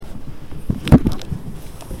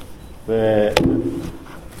the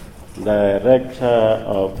Director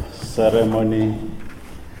of Ceremony,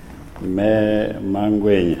 Me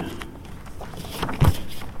Mangwenya.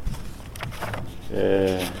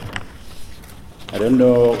 I don't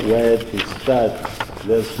know where to start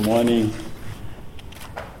this morning,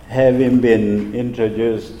 having been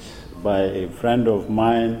introduced by a friend of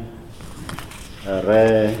mine,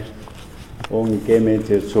 Otlogetse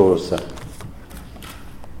Totolo.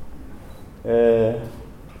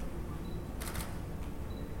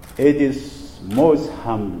 It is most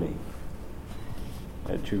humbling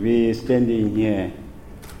to be standing here.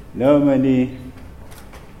 Normally,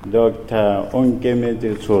 Dr.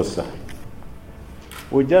 Otlogetse Totolo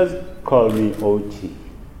would just call me OT.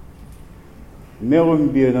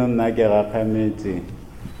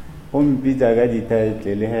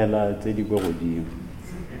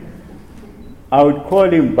 I would call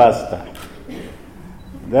him Buster.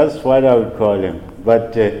 That's what I would call him.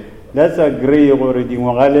 But let's agree already.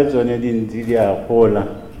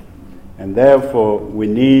 And therefore, we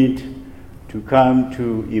need to come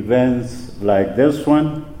to events like this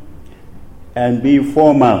one and be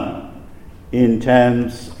formal in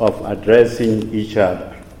terms of addressing each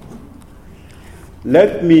other.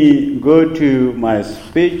 Let me go to my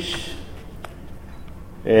speech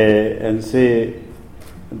and say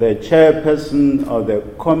the chairperson of the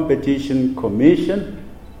Competition Commission,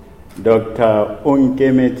 Dr.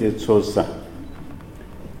 Otlogetse Totolo,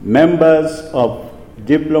 members of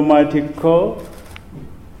Diplomatic Corps,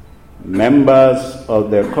 members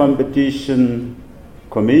of the Competition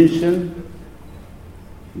Commission,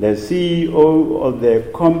 the CEO of the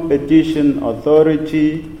Competition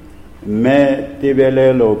Authority, Me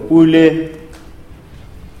Tebelelo Pule,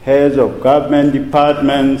 heads of government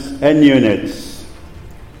departments and units,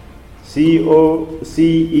 CEO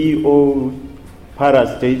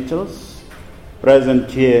parastatals present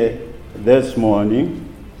here this morning,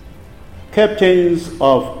 captains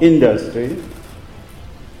of industry,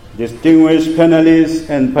 distinguished panelists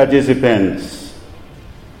and participants,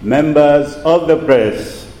 members of the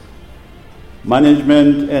press,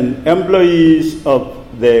 management and employees of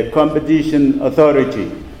the Competition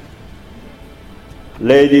Authority,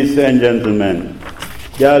 ladies and gentlemen,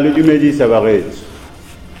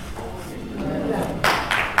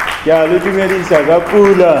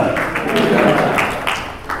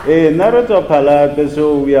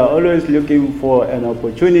 so we are always looking for an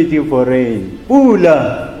opportunity for rain.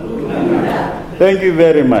 Thank you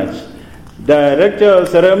very much. Director of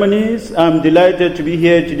Ceremonies, I'm delighted to be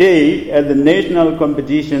here today at the National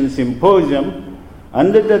Competition Symposium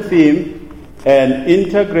under the theme, An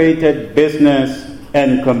Integrated Business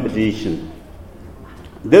and Competition.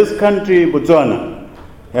 This country, Botswana,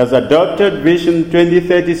 has adopted Vision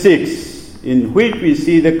 2036, in which we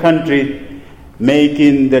see the country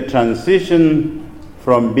making the transition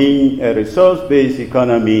from being a resource-based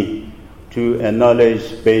economy to a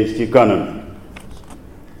knowledge-based economy.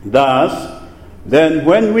 Thus, then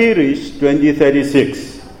when we reach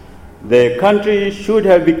 2036, the country should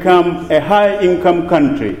have become a high-income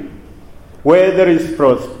country where there is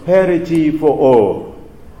prosperity for all.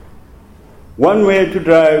 One way to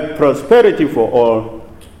drive prosperity for all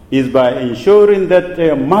is by ensuring that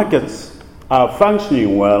markets are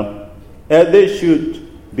functioning well, as they should,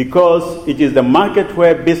 because it is the market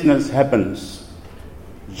where business happens.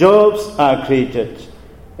 Jobs are created,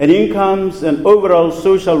 and incomes and overall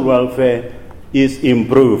social welfare is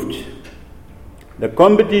improved. The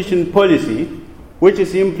competition policy, which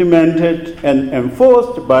is implemented and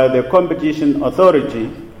enforced by the Competition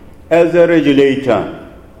Authority as a regulator,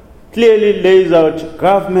 clearly lays out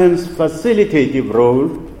government's facilitative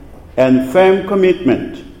role and firm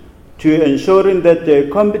commitment to ensuring that the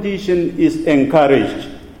competition is encouraged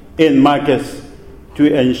in markets to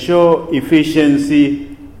ensure efficiency,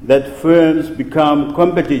 that firms become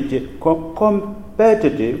competitive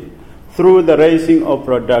through the raising of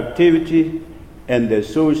productivity and the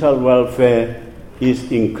social welfare is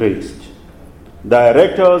increased.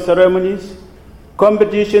 Director of Ceremonies,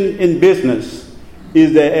 competition in business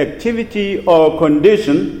is the activity or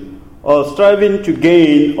condition of striving to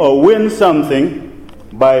gain or win something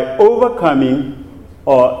by overcoming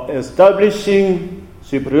or establishing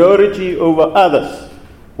superiority over others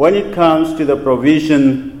when it comes to the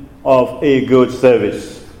provision of a good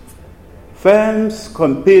service. Firms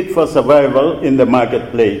compete for survival in the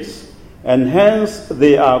marketplace, and hence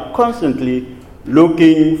they are constantly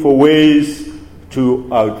looking for ways to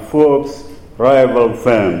outfox rival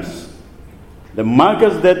firms. The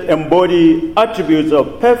markets that embody attributes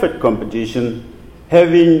of perfect competition,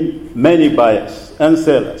 having many buyers and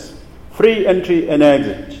sellers, free entry and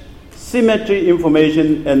exit, symmetry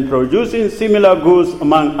information, and producing similar goods,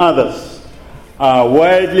 among others, are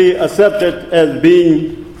widely accepted as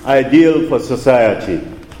being ideal for society.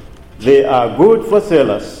 They are good for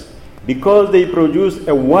sellers because they produce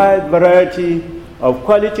a wide variety of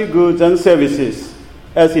quality goods and services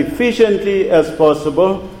as efficiently as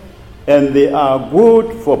possible, and they are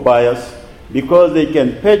good for buyers because they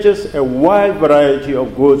can purchase a wide variety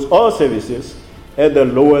of goods or services at the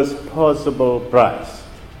lowest possible price.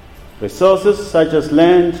 Resources such as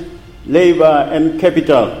land, labor, and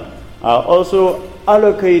capital are also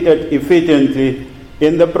allocated efficiently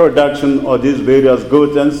in the production of these various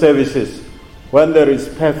goods and services when there is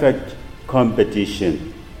perfect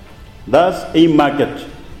competition. Thus, a market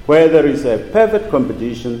where there is a perfect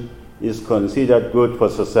competition is considered good for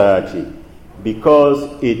society because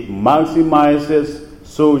it maximizes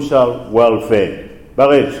social welfare.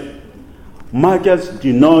 But markets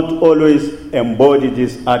do not always embody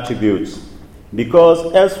these attributes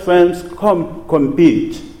because as firms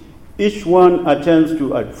compete, each one attempts to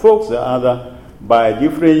outfox the other by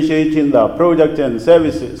differentiating their products and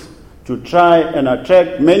services to try and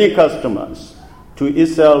attract many customers to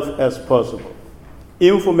itself as possible.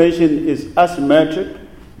 Information is asymmetric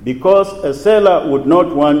because a seller would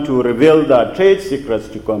not want to reveal their trade secrets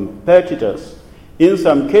to competitors. In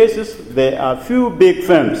some cases, there are few big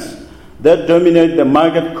firms that dominate the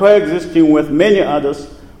market, coexisting with many others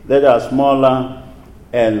that are smaller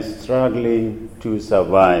and struggling to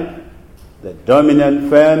survive. The dominant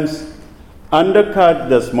firms undercut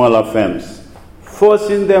the smaller firms,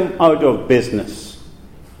 forcing them out of business.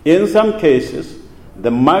 In some cases,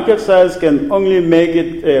 the market size can only make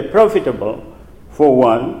it profitable for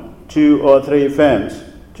 1, 2, or 3 firms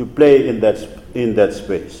to play in that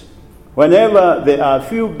space. Whenever there are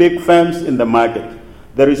few big firms in the market,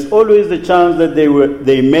 there is always the chance that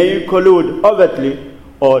they may collude overtly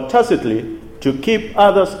or tacitly to keep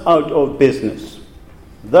others out of business.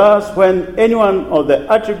 Thus, when any one of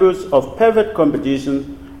the attributes of perfect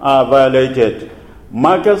competition are violated,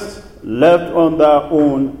 markets left on their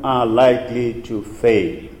own are likely to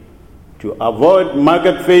fail. To avoid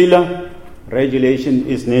market failure, regulation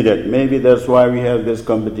is needed. Maybe that's why we have this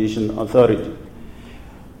competition authority.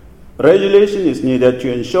 Regulation is needed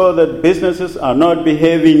to ensure that businesses are not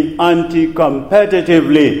behaving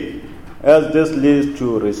anti-competitively, as this leads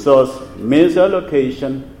to resource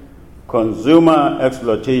misallocation, consumer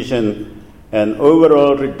exploitation, and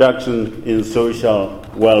overall reduction in social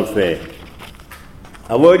welfare.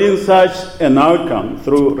 Avoiding such an outcome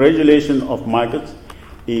through regulation of markets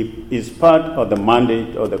is part of the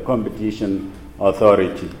mandate of the competition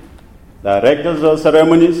authority. Directors of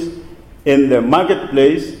ceremonies in the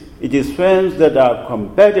marketplace, it is firms that are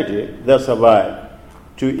competitive that survive.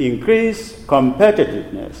 To increase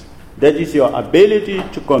competitiveness, that is your ability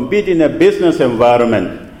to compete in a business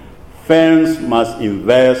environment, firms must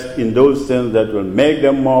invest in those things that will make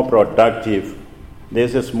them more productive.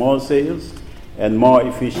 There's a small sales and more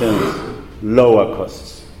efficient, lower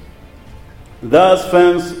costs. Thus,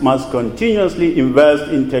 firms must continuously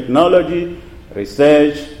invest in technology,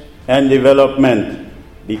 research, and development,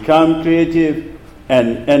 become creative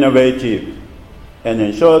and innovative, and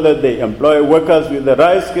ensure that they employ workers with the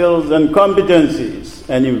right skills and competencies,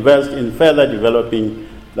 and invest in further developing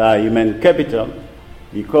their human capital,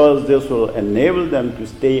 because this will enable them to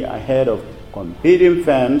stay ahead of competing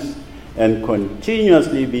firms and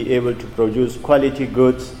continuously be able to produce quality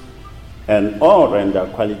goods and or render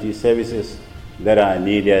quality services that are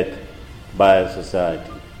needed by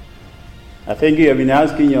society. I think you have been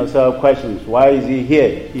asking yourself questions. Why is he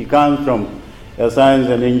here? He comes from a science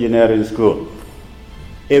and engineering school.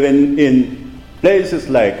 Even in places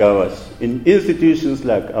like ours, in institutions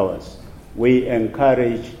like ours, we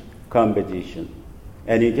encourage competition.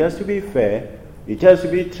 And it has to be fair, it has to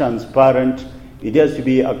be transparent, it has to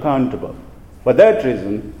be accountable. For that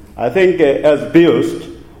reason, I think as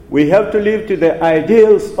BIUST, we have to live to the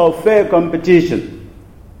ideals of fair competition.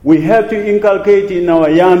 We have to inculcate in our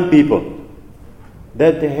young people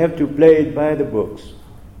that they have to play it by the books.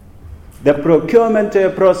 The procurement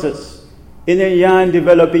process in a young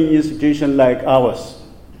developing institution like ours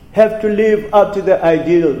have to live up to the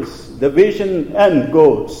ideals, the vision and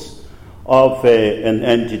goals of an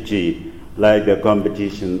entity like the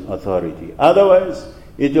competition authority. Otherwise,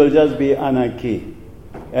 it will just be anarchy.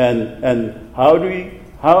 And how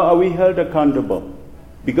are we held accountable?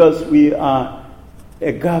 Because we are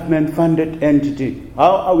a government-funded entity.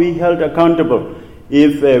 How are we held accountable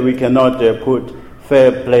if we cannot put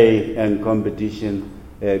fair play and competition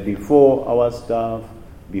before our staff,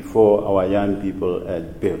 before our young people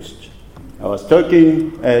at BIUST? I was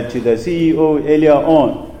talking to the CEO earlier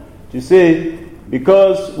on, to say,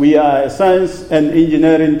 because we are a science and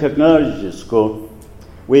engineering technology school,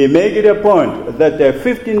 we make it a point that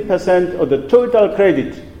 15% of the total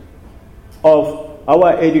credit of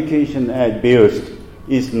our education at BIUST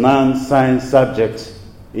is non-science subjects.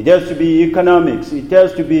 It has to be economics, it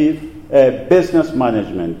has to be business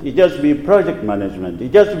management, it has to be project management,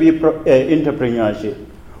 it has to be entrepreneurship.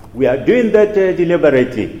 We are doing that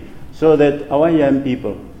deliberately so that our young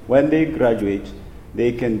people, when they graduate,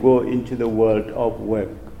 they can go into the world of work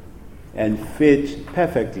and fit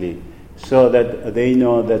perfectly so that they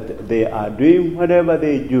know that they are doing whatever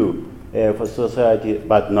they do for society,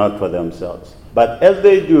 but not for themselves. But as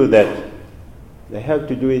they do that, they have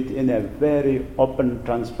to do it in a very open,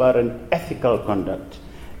 transparent, ethical conduct.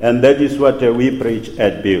 And that is what we preach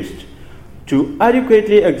at BIUST. To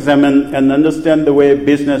adequately examine and understand the way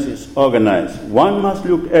business is organized, one must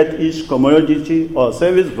look at each commodity or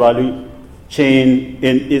service value chain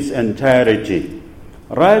in its entirety,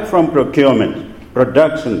 right from procurement,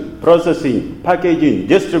 production, processing, packaging,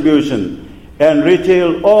 distribution, and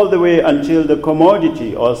retail all the way until the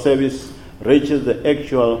commodity or service reaches the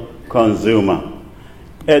actual consumer.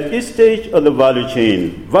 At each stage of the value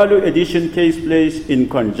chain, value addition takes place in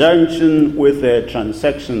conjunction with the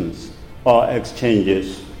transactions or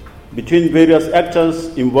exchanges between various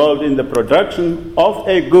actors involved in the production of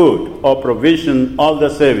a good or provision of the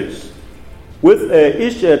service. With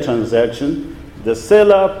each transaction, the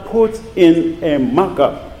seller puts in a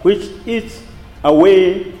markup which eats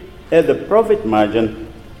away at the profit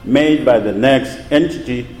margin made by the next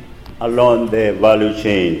entity along the value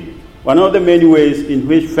chain. One of the many ways in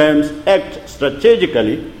which firms act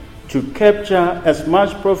strategically to capture as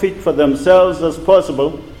much profit for themselves as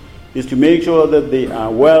possible is to make sure that they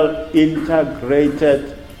are well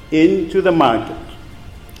integrated into the market.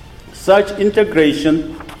 Such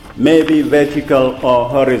integration may be vertical or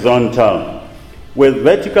horizontal. With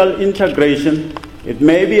vertical integration, it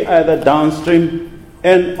may be either downstream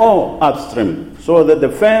and or upstream, so that the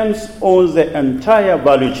firms own the entire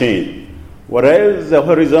value chain. Whereas the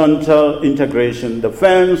horizontal integration, the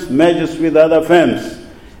firms merges with other firms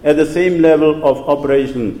at the same level of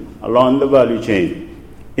operation along the value chain.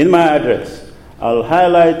 In my address, I'll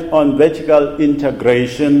highlight on vertical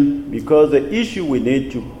integration because the issue we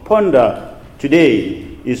need to ponder today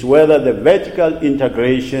is whether the vertical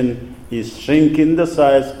integration is shrinking the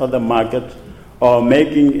size of the market or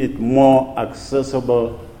making it more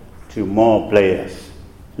accessible to more players.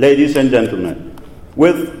 Ladies and gentlemen,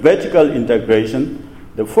 with vertical integration,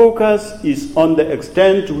 the focus is on the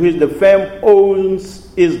extent to which the firm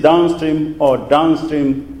owns its downstream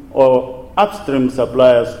or upstream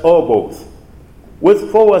suppliers or both. With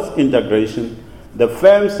forward integration, the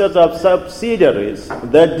firm sets up subsidiaries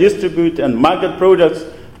that distribute and market products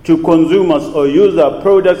to consumers or use their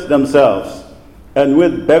products themselves. And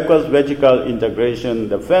with backwards vertical integration,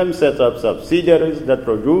 the firm sets up subsidiaries that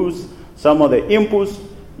produce some of the inputs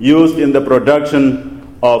used in the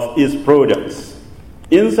production of its products.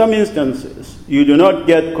 In some instances, you do not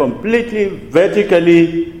get completely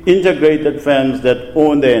vertically integrated firms that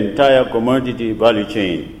own the entire commodity value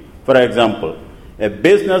chain. For example, a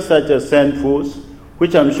business such as Sand Foods,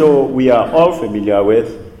 which I'm sure we are all familiar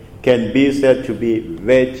with, can be said to be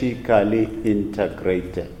vertically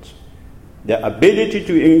integrated. The ability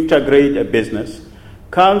to integrate a business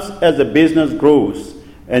comes as the business grows,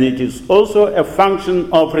 and it is also a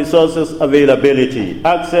function of resources availability,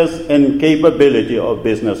 access, and capability of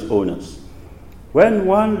business owners. When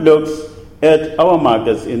one looks at our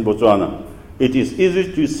markets in Botswana, it is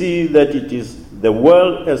easy to see that it is the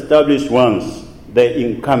well-established ones, the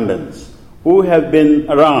incumbents, who have been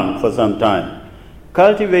around for some time,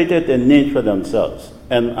 cultivated a niche for themselves,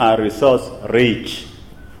 and are resource-rich,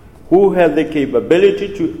 who have the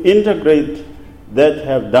capability to integrate that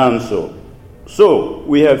have done so. So,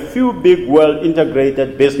 we have few big,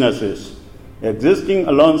 well-integrated businesses existing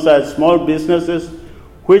alongside small businesses,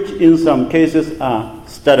 which in some cases are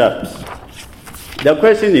startups. The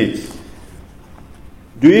question is,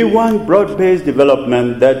 do we want broad-based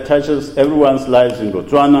development that touches everyone's lives in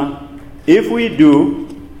Botswana? If we do,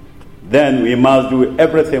 then we must do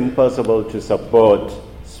everything possible to support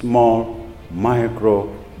small,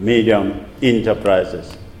 micro, medium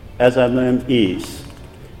enterprises, SMEs,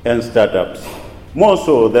 and startups, more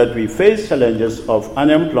so that we face challenges of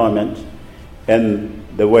unemployment and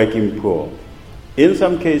the working poor. In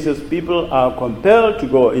some cases, people are compelled to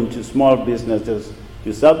go into small businesses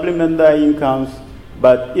to supplement their incomes,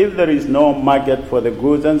 but if there is no market for the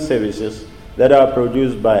goods and services that are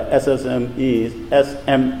produced by SMMEs,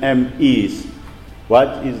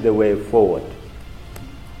 what is the way forward?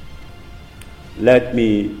 Let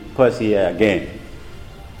me pause here again.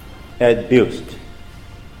 At BIUST,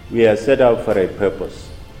 we are set up for a purpose.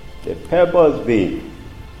 The purpose being,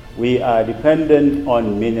 we are dependent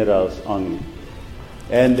on minerals only.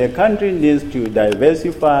 And the country needs to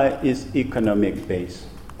diversify its economic base.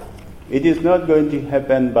 It is not going to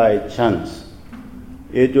happen by chance.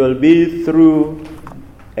 It will be through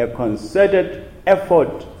a concerted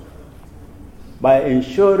effort by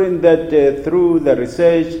ensuring that through the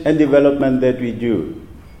research and development that we do,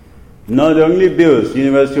 not only BIUST,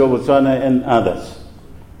 University of Botswana and others,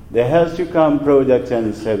 there has to come products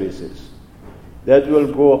and services that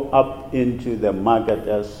will go up into the market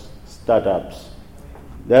as startups,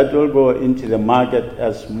 that will go into the market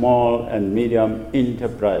as small and medium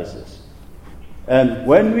enterprises. And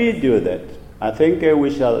when we do that, I think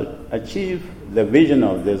we shall achieve the vision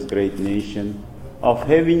of this great nation of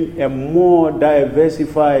having a more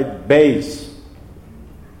diversified base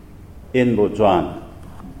in Botswana,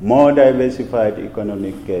 more diversified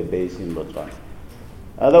economic base in Botswana.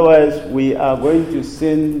 Otherwise, we are going to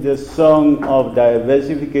sing the song of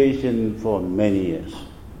diversification for many years.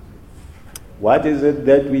 What is it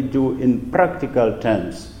that we do in practical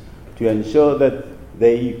terms to ensure that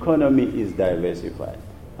the economy is diversified?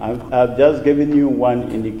 I've just given you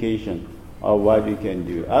one indication of what we can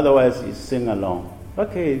do. Otherwise, it's sing along.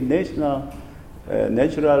 Okay, natural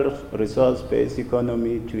resource-based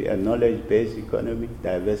economy to a knowledge-based economy,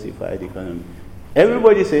 diversified economy.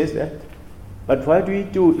 Everybody says that. But what do we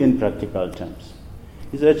do in practical terms?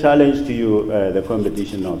 It's a challenge to you, the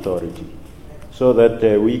Competition Authority, so that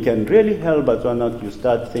we can really help Botswana to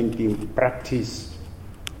start thinking practical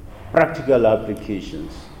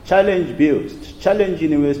applications. Challenge BIUST, challenge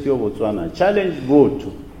University of Botswana, challenge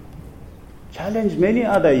Botu, challenge many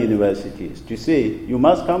other universities to say you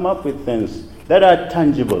must come up with things that are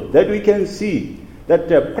tangible, that we can see, that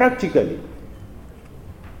practically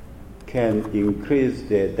can increase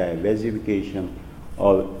the diversification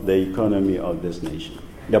of the economy of this nation.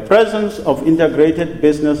 The presence of integrated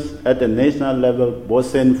business at the national level,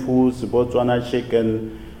 Bosen Foods, Botswana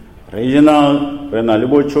Chicken, regional,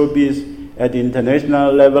 Renalebo Choppies, at the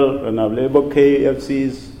international level, Renalebo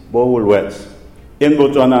KFCs, Woolworths, in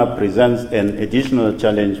Botswana presents an additional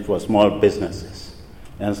challenge for small businesses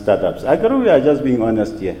and startups. I agree, we are just being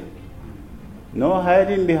honest here. No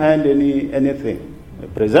hiding behind anything.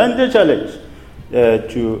 Present the challenge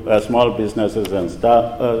to small businesses and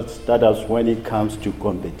startups when it comes to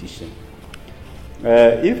competition.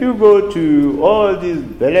 If you go to all these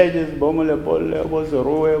villages,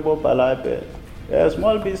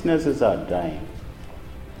 small businesses are dying.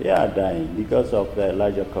 They are dying because of the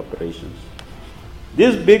larger corporations.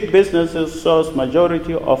 These big businesses source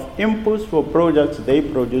majority of inputs for products they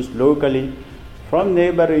produce locally from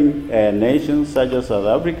neighboring nations such as South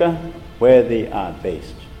Africa, where they are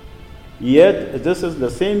based. Yet, this is the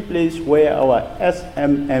same place where our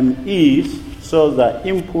SMMEs source their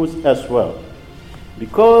inputs as well.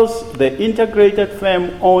 Because the integrated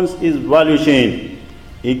firm owns its value chain,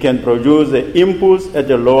 it can produce the inputs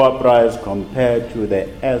at a lower price compared to the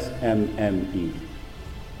SMME.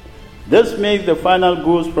 This makes the final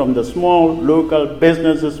goods from the small local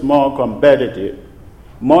businesses more competitive,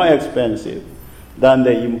 more expensive than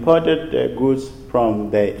the imported goods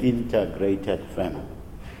from the integrated firm.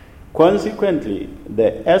 Consequently,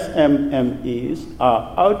 the SMMEs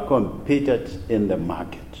are outcompeted in the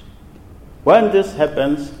market. When this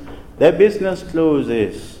happens, the business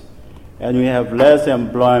closes and we have less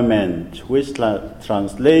employment, which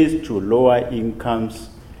translates to lower incomes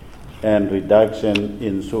and reduction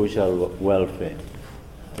in social welfare.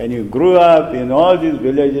 When you grew up in all these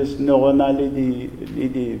villages, they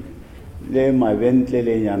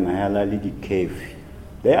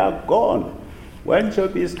are gone. When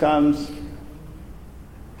Choppies comes,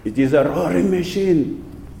 it is a roaring machine.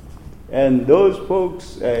 And those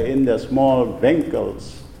folks in the small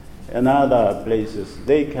vehicles and other places,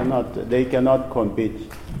 they cannot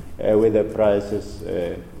compete with the prices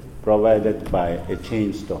provided by a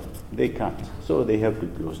chain store. They can't, so they have to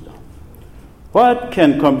close down. What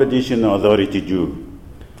can Competition Authority do?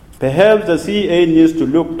 Perhaps the CA needs to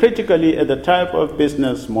look critically at the type of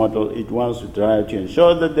business model it wants to drive to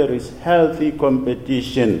ensure that there is healthy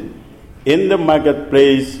competition in the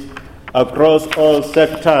marketplace across all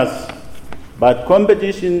sectors. But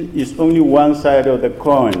competition is only one side of the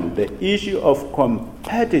coin. The issue of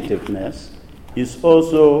competitiveness is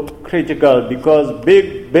also critical because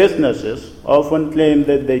big businesses often claim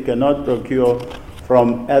that they cannot procure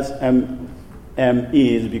from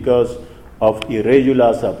SMMEs because of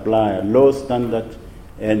irregular supply, low standard,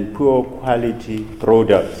 and poor quality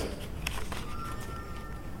products.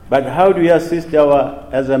 But how do we assist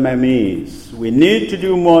our SMMEs? We need to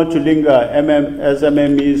do more to link our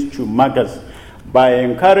SMMEs to markets by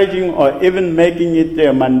encouraging or even making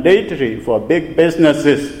it mandatory for big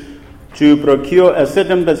businesses to procure a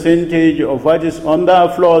certain percentage of what is on their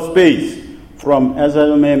floor space from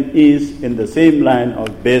SMMEs in the same line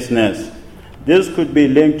of business. This could be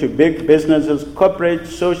linked to big businesses' corporate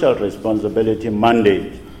social responsibility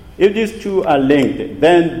mandate. If these two are linked,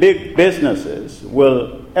 then big businesses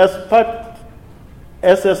will, as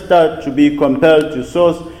a start, to be compelled to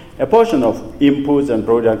source a portion of inputs and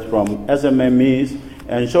products from SMMEs,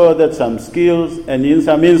 ensure that some skills and in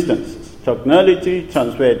some instances, technology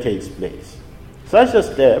transfer takes place. Such a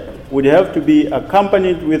step would have to be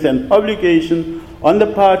accompanied with an obligation on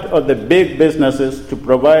the part of the big businesses to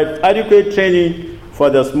provide adequate training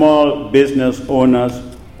for the small business owners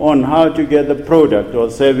on how to get the product or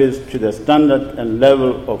service to the standard and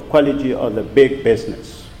level of quality of the big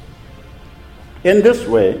business. In this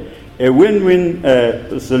way, a win-win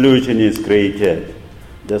solution is created.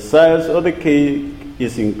 The size of the cake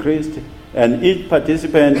is increased, and each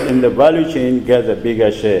participant in the value chain gets a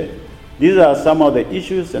bigger share. These are some of the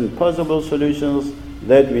issues and possible solutions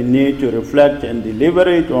that we need to reflect and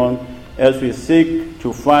deliberate on as we seek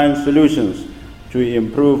to find solutions to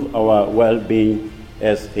improve our well-being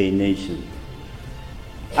as a nation.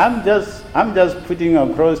 I'm just putting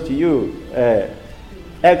across to you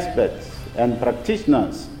experts and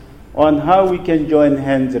practitioners on how we can join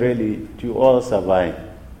hands really to all survive.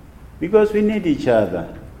 Because we need each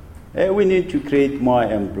other. We need to create more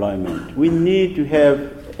employment. We need to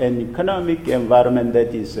have an economic environment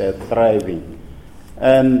that is thriving.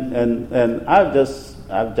 And I've just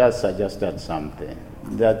suggested something,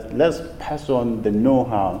 that let's pass on the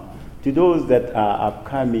know-how to those that are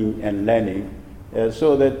upcoming and learning,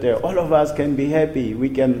 so that all of us can be happy. We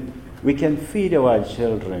can feed our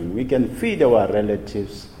children. We can feed our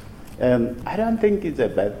relatives. I don't think it's a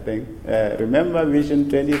bad thing. Remember Vision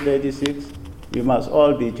 2036? We must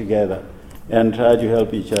all be together and try to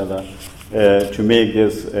help each other to make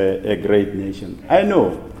this a great nation. I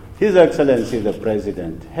know His Excellency the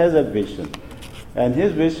President has a vision, and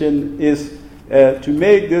his vision is to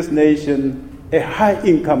make this nation a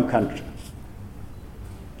high-income country.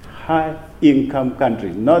 High-income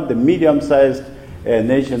country, not the medium-sized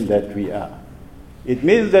nation that we are. It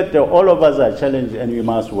means that all of us are challenged, and we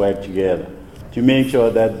must work together to make sure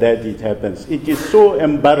that it happens. It is so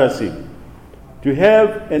embarrassing to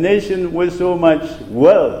have a nation with so much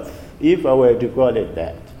wealth, if I were to call it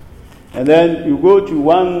that. And then you go to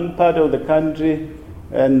one part of the country,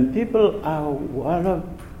 and people are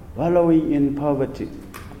wallowing in poverty.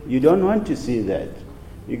 You don't want to see that,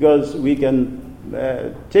 because we can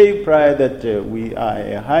take pride that we are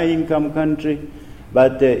a high-income country,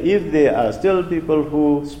 but if there are still people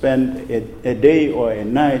who spend a day or a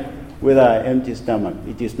night with an empty stomach,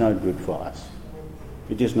 it is not good for us.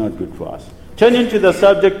 It is not good for us. Turning to the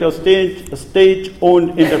subject of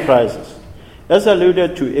state-owned enterprises. As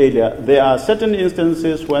alluded to earlier, there are certain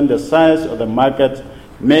instances when the size of the market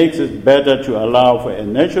makes it better to allow for a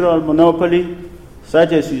natural monopoly,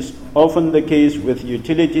 such as is often the case with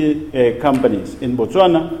utility companies. In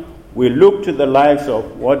Botswana, we look to the likes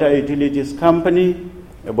of Water Utilities Company,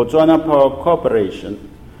 Botswana Power Corporation.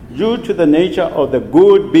 Due to the nature of the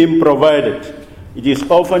good being provided, it is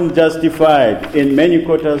often justified in many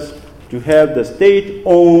quarters to have the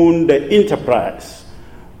state-owned enterprise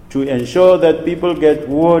to ensure that people get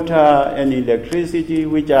water and electricity,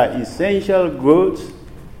 which are essential goods,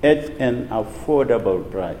 at an affordable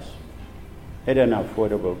price. At an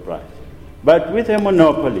affordable price. But with a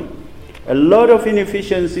monopoly, a lot of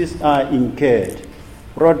inefficiencies are incurred.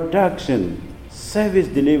 Production, service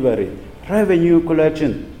delivery, revenue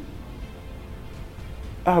collection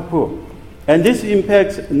are poor. And this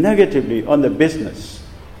impacts negatively on the business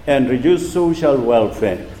and reduces social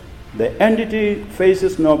welfare. The entity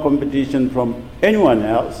faces no competition from anyone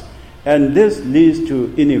else, and this leads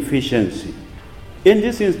to inefficiency. In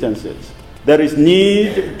these instances, there is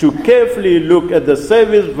need to carefully look at the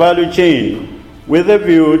service value chain with a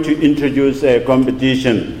view to introduce a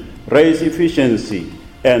competition, raise efficiency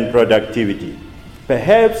and productivity.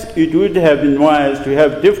 Perhaps it would have been wise to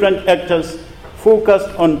have different actors focused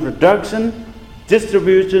on production,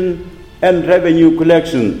 distribution, and revenue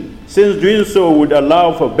collection, since doing so would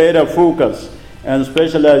allow for better focus and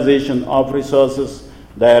specialization of resources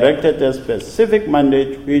directed at specific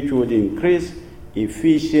mandate, which would increase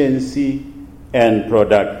efficiency and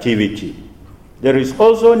productivity. There is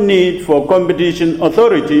also need for competition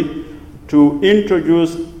authority to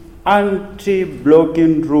introduce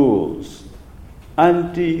anti-blocking rules.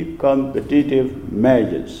 anti-competitive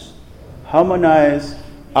measures, harmonize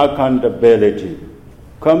accountability,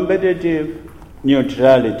 competitive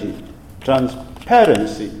neutrality,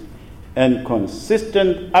 transparency, and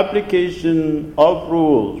consistent application of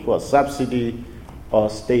rules for subsidy or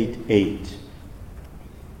state aid.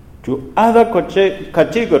 To other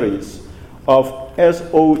categories of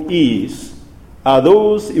SOEs are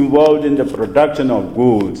those involved in the production of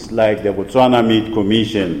goods, like the Botswana Meat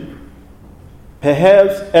Commission.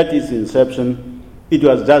 Perhaps at its inception, it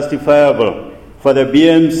was justifiable for the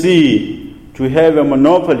BMC to have a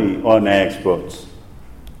monopoly on exports.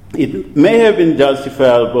 It may have been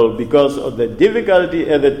justifiable because of the difficulty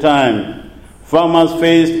at the time farmers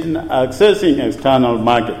faced in accessing external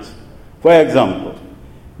markets. For example,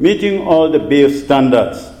 meeting all the beef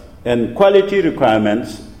standards and quality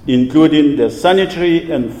requirements, including the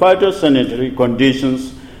sanitary and phytosanitary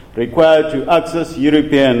conditions required to access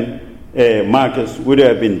European markets, would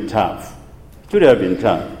have been tough. It would have been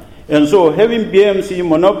tough. And so having BMC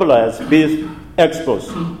monopolize beef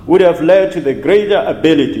exports would have led to the greater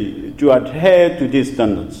ability to adhere to these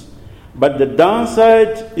standards. But the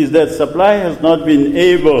downside is that supply has not been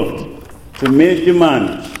able to meet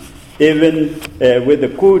demand, even with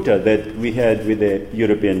the quota that we had with the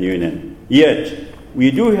European Union. Yet,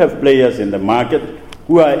 we do have players in the market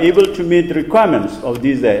who are able to meet requirements of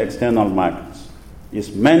these external markets.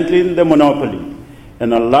 Dismantling the monopoly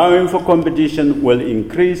and allowing for competition will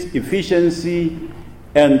increase efficiency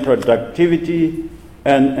and productivity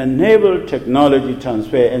and enable technology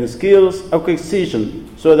transfer and skills acquisition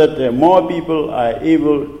so that more people are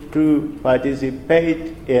able to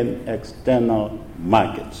participate in external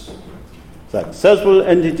markets. Successful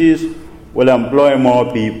entities will employ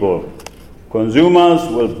more people. Consumers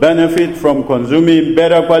will benefit from consuming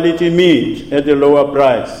better quality meat at a lower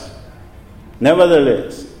price.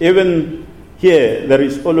 Nevertheless, even here, there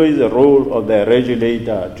is always a role of the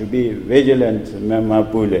regulator to be vigilant,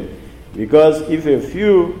 Memapule, because if a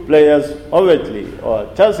few players overtly or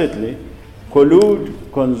tacitly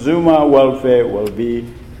collude, consumer welfare will be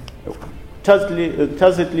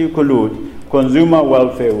tacitly collude, consumer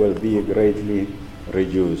welfare will be greatly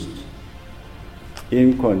reduced.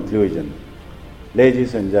 In conclusion,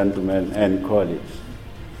 ladies and gentlemen and colleagues,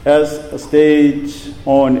 as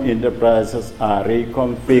state-owned enterprises are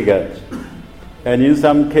reconfigured and in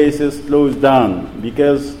some cases closed down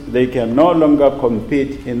because they can no longer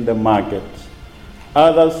compete in the market,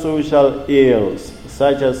 other social ills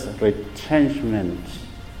such as retrenchment,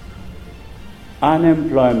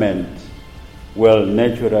 unemployment will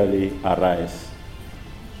naturally arise.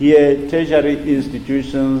 Here, tertiary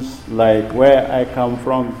institutions like where I come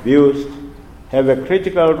from, BIUST, have a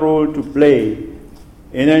critical role to play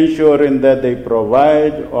in ensuring that they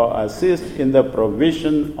provide or assist in the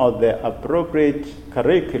provision of the appropriate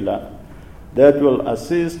curricula that will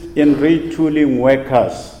assist in retooling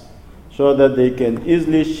workers so that they can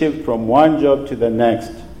easily shift from one job to the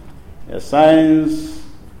next. A science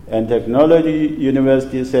and technology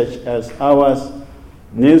university such as ours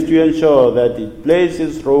needs to ensure that it plays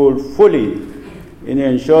its role fully in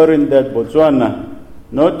ensuring that Botswana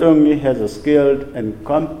not only has a skilled and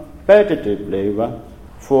competitive labor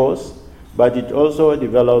force, but it also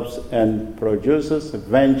develops and produces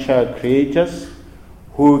venture creators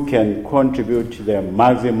who can contribute to the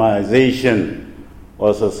maximization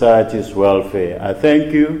of society's welfare. I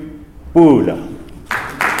thank you. Pula.